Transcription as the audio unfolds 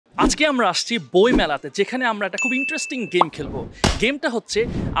আজকে আমরা আসছি বই মেলাতে, যেখানে আমরা একটা খুব ইন্টারেস্টিং গেম খেলবো। গেমটা হচ্ছে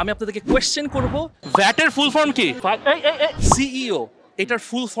আমি আপনাদেরকে কোয়েশ্চেন করব, ভ্যাটের ফুল ফর্ম কি? সিইও এটার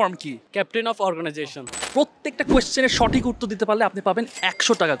ফুল ফর্ম কি? Captain of organisation. প্রত্যেকটা কোয়েশ্চেনের সঠিক উত্তর দিতে পারলে আপনি পাবেন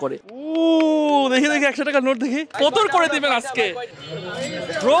 100 টাকা করে। দেখি 100 টাকার নোট দেখি কত করে দিবেন আজকে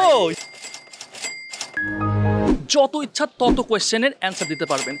ব্রো। যত ইচ্ছা তত কোয়েশ্চেনের অ্যান্সার দিতে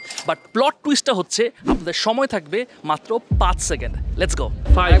পারবেন, বাট প্লট টুইস্টটা হচ্ছে আপনাদের সময় থাকবে মাত্র 5 সেকেন্ড। Let's go.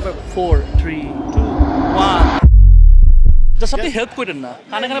 5 4 3 2 1। জাস্ট আপনি হেল্প করেন না,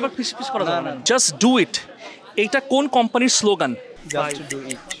 কানে কানে আবার পিস করা যাবে না। Just do it. এইটা কোন কোম্পানির স্লোগান? Just do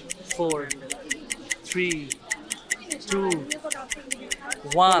it. 4 3 2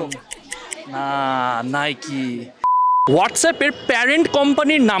 1। না, নাইকি। হোয়াটসঅ্যাপের প্যারেন্ট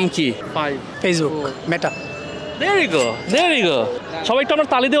কোম্পানির নাম কি? 5 Facebook, meta. There you go, there you go. সবাই একটু আমার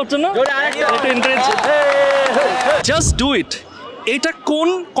তালি দেওয়ার জন্য একটু এনকারেজ। Just do it. এটা কোন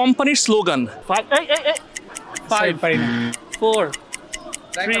কোম্পানির স্লোগান? 5 4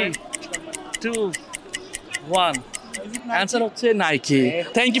 3 2 1। অ্যান্সার হচ্ছে Nike.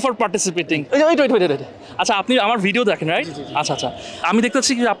 Thank you for participating. আচ্ছা, আপনি আমার ভিডিও দেখেন, রাইট? আচ্ছা আচ্ছা, আমি দেখতে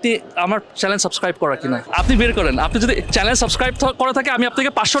পাচ্ছি কি আপনি আমার চ্যানেল সাবস্ক্রাইব করা কিনা। আপনি বের করেন। আপনি যদি চ্যানেল সাবস্ক্রাইব করা থাকে আমি আপনাকে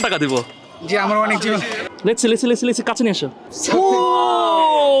 500 টাকা দেবো। জি, আমার অনেক জীবন। লেটস কাছে নিয়ে এসো।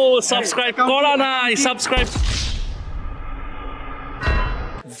 সাবস্ক্রাইব করা নাই, সাবস্ক্রাইব।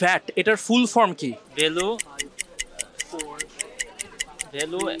 ভ্যাট এটার ফুল ফর্ম কি?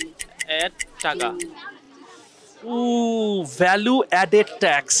 ভ্যালু এড টাকা। Value added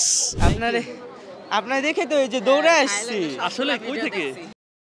tax. আপনার দেখে তো এই যে দৌড়ে আসছি। আসলে কই থেকে?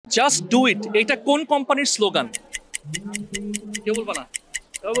 Just do it. এটা কোন কোম্পানির স্লোগান? কেউ বলবা না?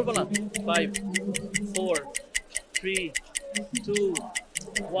 5 4 3 2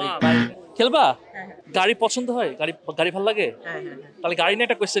 1। খেলবা? গাড়ি পছন্দ হয়? গাড়ি ভালো লাগে? তাহলে গাড়ি নিয়ে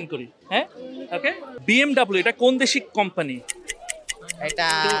একটা কোয়েশ্চেন করি। হ্যাঁ, ওকে। BMW এটা কোন দেশি কোম্পানি? এটা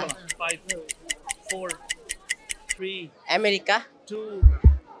 5 4 3 আমেরিকা, 2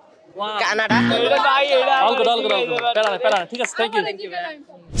 1। কানাডা। ঠিক আছে, থ্যাংক ইউ।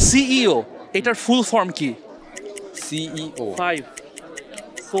 সিইও এটার ফুল ফর্ম কি? সিইও 5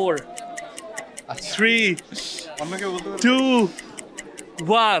 4 3 2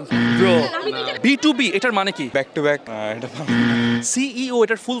 1। ব্রো, B2B এটার মানে কি? Back to back. সিইও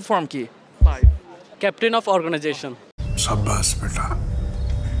এটার ফুল ফর্ম কি? 5 ক্যাপ্টেন অফ অর্গানাইজেশন। शाबाश बेटा,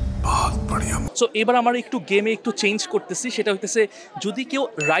 बहुत बढ़िया। সো এবার আমার একটু গেমে একটু চেঞ্জ করতেছি। সেটা হইতেছে যদি কেউ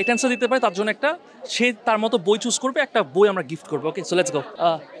রাইট অ্যান্সার দিতে পারে তার জন্য একটা, সে তার মতো বই চুজ করবে, একটা বই আমরা গিফট করবো। ওকে, so let's go.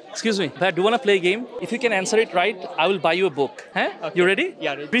 Excuse me ভাই, do want to play game? If you can answer it right I will buy U A বুক। হ্যাঁ, ইউ রেডি?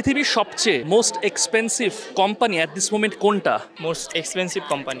 পৃথিবীর সবচেয়ে most expensive company at this moment কোনটা? মোস্ট এক্সপেন্সিভ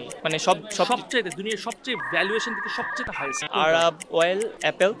কোম্পানি মানে সবচেয়ে দুনিয়ার সবচেয়ে valuation থেকে সবচেয়ে হাইয়েস্ট। আরব অয়েল,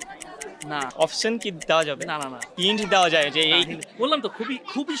 অ্যাপেল। না, অপশন কি দেওয়া যাবে? না। হিন্ট দেওয়া যায় যে এই বললাম তো,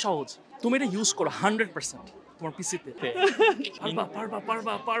 খুবই সহজ। তুমি এটা ইউজ করো 100% তোমার পিসিতে।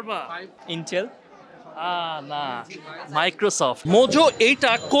 পারবা। ইন্টেল। না, মাইক্রোসফট। মোজো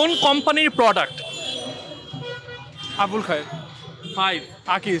এইটা কোন কোম্পানির প্রোডাক্ট? আবুল খায়ের। 5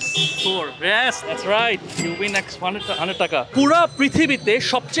 আকিস। 4 Yes, that's right. You win next 100 টাকা। পুরো পৃথিবীতে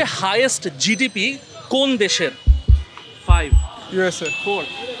সবচেয়ে হাইয়েস্ট জিডিপি কোন দেশের? 5 ইউএসএ। 4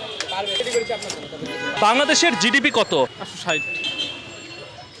 বাংলাদেশের জিডিপি কত? 60।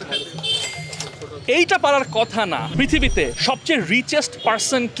 এইটা পারার কথা না। পৃথিবীতে সবচেয়ে richest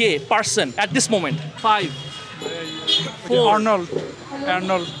person at this moment? 5 4 Arnold.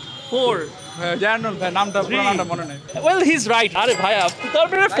 4 Arnold ভাই, নামটা মনে নেই। Well, he is right. আরে ভাই, আপনি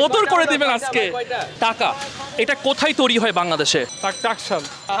তারপরে ফতর করে দিবেন আজকে। টাকা এটা কোথায় তৈরি হয় বাংলাদেশে? টাকশাল।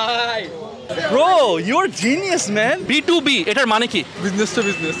 Bro, you are genius man. B2B এটার মানে কি? Business to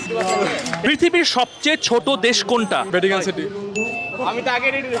business. পৃথিবীর সবচেয়ে ছোট দেশ কোনটা? Vatican city.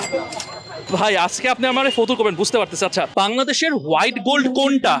 ভাই, আজকে আপনি আমার ফটো করবেন, বুঝতে পারতেছি। আচ্ছা, বাংলাদেশের হোয়াইট গোল্ড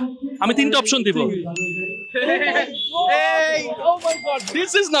কোনটা? আমি 3টা অপশন দিব।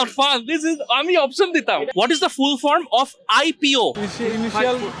 This is not fun. আমি অপশন দিতাম। What is the full form of IPO?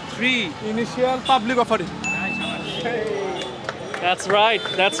 Initial public offering. That's right.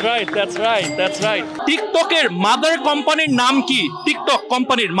 টিকটকের মাদার কোম্পানির নাম কি? টিকটক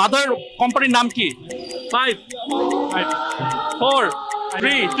কোম্পানির মাদার কোম্পানির নাম কি? 5 4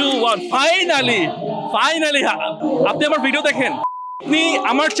 3 2 1। ফাইনালি আপনি আমার ভিডিও দেখেন। আপনি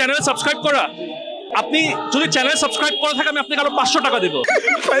আমার চ্যানেল সাবস্ক্রাইব করা। আপনি যদি চ্যানেল সাবস্ক্রাইব করা থাকে আমি আপনাকে আরো 500 টাকা দেব।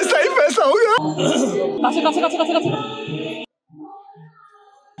 पैसा ही पैसा होगा। কাছে।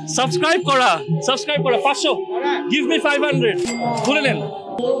 সাবস্ক্রাইব করা 500। Give me 500। ভুলে নেন।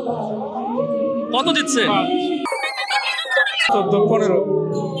 কত দিচ্ছে?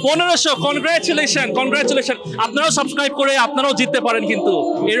 1500 কনগ্রাচুলেশন আপনারাও সাবস্ক্রাইব করে আপনারাও জিততে পারেন কিন্তু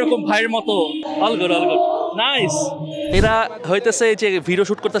এরকম ভাইয়ের মতো অল গুড নাইস এরা হইতেছে যে ভিডিও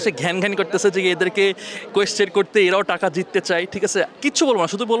শুট করতেছে ঘ্যান করতেছে যে এদেরকে কোয়েশ্চেন করতে এরাও টাকা জিততে চায় ঠিক আছে কিচ্ছু বলবো না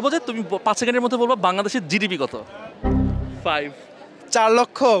শুধু বলবো যে তুমি 5 সেকেন্ডের মধ্যে বলবো বাংলাদেশের জিডিপি কত 5 4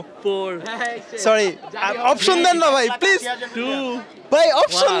 লক্ষ 4 সরি অপশন দেন না ভাই প্লিজ 2 ভাই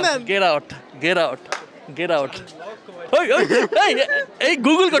অপশন দেন গেট আউট এই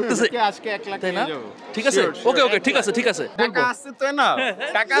গুগল করতেছে আজকে 1 লাখ তাই না ঠিক আছে ওকে ঠিক আছে টাকা আছে তো না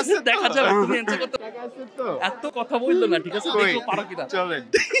টাকা আছে দেখা যাবে তুমি অ্যানসার করতে টাকা আছে তো এত কথা বললো না ঠিক আছে দেখো পারো কিনা চলেন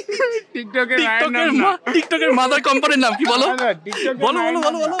টিকটকের মাদার কোম্পানির নাম কি বলো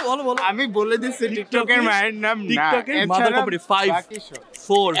বলো আমি বলে দিচ্ছি টিকটকের মায়ের নাম না টিকটকের mother company 5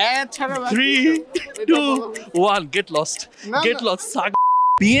 4 3 2 1 get lost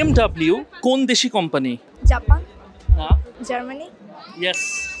BMW কোন দেশি কোম্পানি জাপান না Germany yes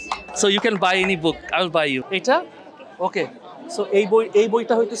so you can buy any book I will buy you এটা ওকে সো এই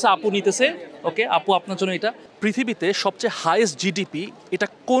বইটা হইতেছে আপু নিতেছে ওকে আপু আপনার জন্য এটা পৃথিবীতে সবচেয়ে হাইয়েস্ট জিডিপি এটা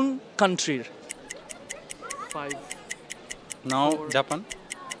কোন কান্ট্রির 5 নাও Japan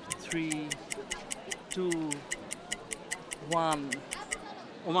 3 2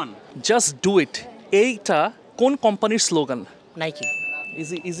 1 Oman just do it এইটা কোন কোম্পানির স্লোগান নাইকি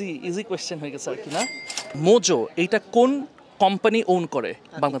ইজি কোয়েশ্চেন হয়ে গেছে আর কি না মোজো এইটা কোন কোম্পানি ওন করে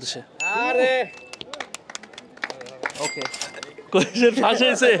বাংলাদেশে আরে ওকে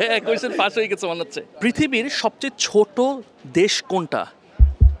কোয়েশ্চেন ফাঁস হয়ে গেছে মনে হচ্ছে পৃথিবীর সবচেয়ে ছোট দেশ কোনটা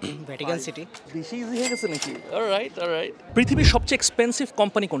ভ্যাটিকান সিটি বেশি ইজি হয়ে গেছে নাকি অলরাইট পৃথিবীর সবচেয়ে এক্সপেন্সিভ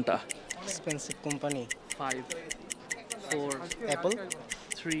কোম্পানি কোনটা expensive company 5 4 Apple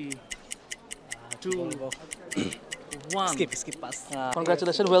 3 2 1 skip pass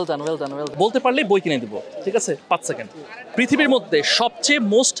congratulation well done বলতে পারলেই বই কিনে দিব ঠিক আছে 5 সেকেন্ড পৃথিবীর মধ্যে সবচেয়ে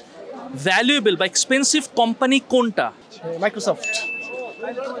মোস্ট ভ্যালুয়েবল বা এক্সপেন্সিভ কোম্পানি কোনটা মাইক্রোসফট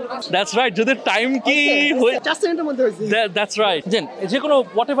দ্যাটস রাইট যদি টাইম কি 4 সেকেন্ডের মধ্যে হইছে দ্যাটস রাইট যে কোনো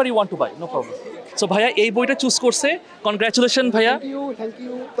what ever you want to by no problem so ভাইয়া এই বইটা চুজ করছে কনগ্রাচুলেশন ভাইয়া থ্যাংক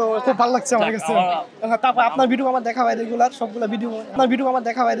ইউ তো খুব ভালো লাগছে আমার কাছে তারপর আপনার ভিডিও আমার দেখা হয় রেগুলার সবগুলা ভিডিও আমার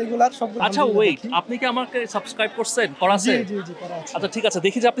দেখা হয় রেগুলার সবগুলা আচ্ছা ওয়েট আপনি কি আমাকে সাবস্ক্রাইব করছেন করা আছে জি করা আছে আচ্ছা ঠিক আছে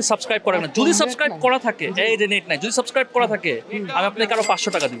দেখি যে আপনি সাবস্ক্রাইব করেন না যদি সাবস্ক্রাইব করা থাকে এই যে নেট নাই যদি সাবস্ক্রাইব করা থাকে আমি আপনাকে আরো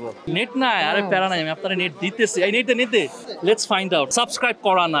 500 টাকা দিব নেট নাই আরে প্যারা নাই আমি আপনারে নেট দিতেছি এই net they let's find out subscribe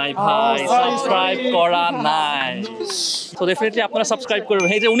করা নাই ভাই সাবস্ক্রাইব করা নাই সো ডেফিনেটলি আপনারা সাবস্ক্রাইব করবেন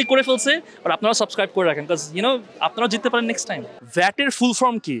এই যে উনি করে ফেলছে আর আপনারা সাবস্ক্রাইব করে রাখেন cuz you know আপনারা জিততে পারেন নেক্সট টাইম ভ্যাট এর ফুল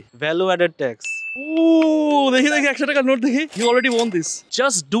ফর্ম কি ভ্যালু অ্যাডেড ট্যাক্স দেখি 100 টাকা নোট দেখি you already on this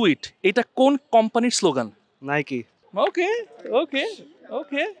just do it এটা কোন কোম্পানির slogan Nike okay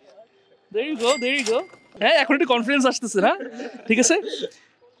there you go হ্যাঁ এখন একটু কনফিডেন্স আসতেছে না ঠিক আছে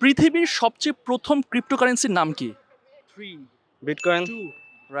পৃথিবীর সবচেয়ে প্রথম ক্রিপ্টোকারেন্সির নাম কি 3 বিটকয়েন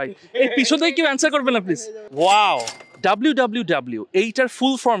 2 রাইট এই পিছনে কি অ্যানসার করবেন না প্লিজ ওয়াও www এইটার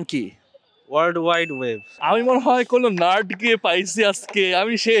ফুল ফর্ম কি ওয়ার্ল্ড ওয়াইড ওয়েব আমি মনে হয় কোনো নার্ড গিয়ে পাইছি আজকে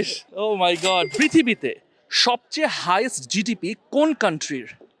আমি শেষ ও মাই গড পৃথিবীতে সবচেয়ে হাইয়েস্ট জিডিপি কোন কান্ট্রির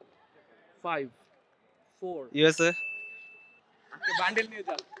 5 4 ইউএসএ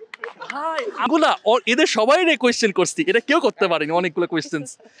আগুলা ওর এদের সবাই রে কোয়েশ্চেন করছি এটা কেউ করতে পারেনি অনেকগুলো কোয়েশ্চেন্স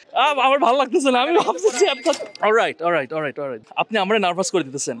আমার ভালো লাগতেছে না আমি ভাবছি অলরাইট আপনি আমরা নার্ভাস করে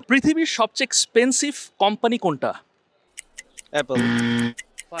দিতেছেন পৃথিবীর সবচেয়ে এক্সপেন্সিভ কোম্পানি কোনটা অ্যাপল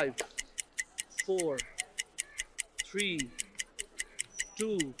 5 4 3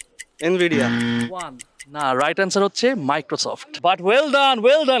 2 এনভিডিয়া 1 না রাইট অ্যান্সার হচ্ছে Microsoft but well done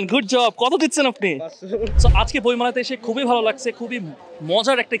good job কত দিচ্ছেন আপনি সো আজকে বইমেলাতে এসে খুবই ভালো লাগছে খুবই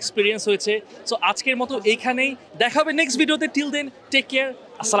মজার একটা এক্সপিরিয়েন্স হয়েছে সো আজকের মতো এইখানেই দেখা হবে নেক্সট ভিডিওতে টিল দেন টেক কেয়ার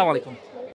আসসালামু আলাইকুম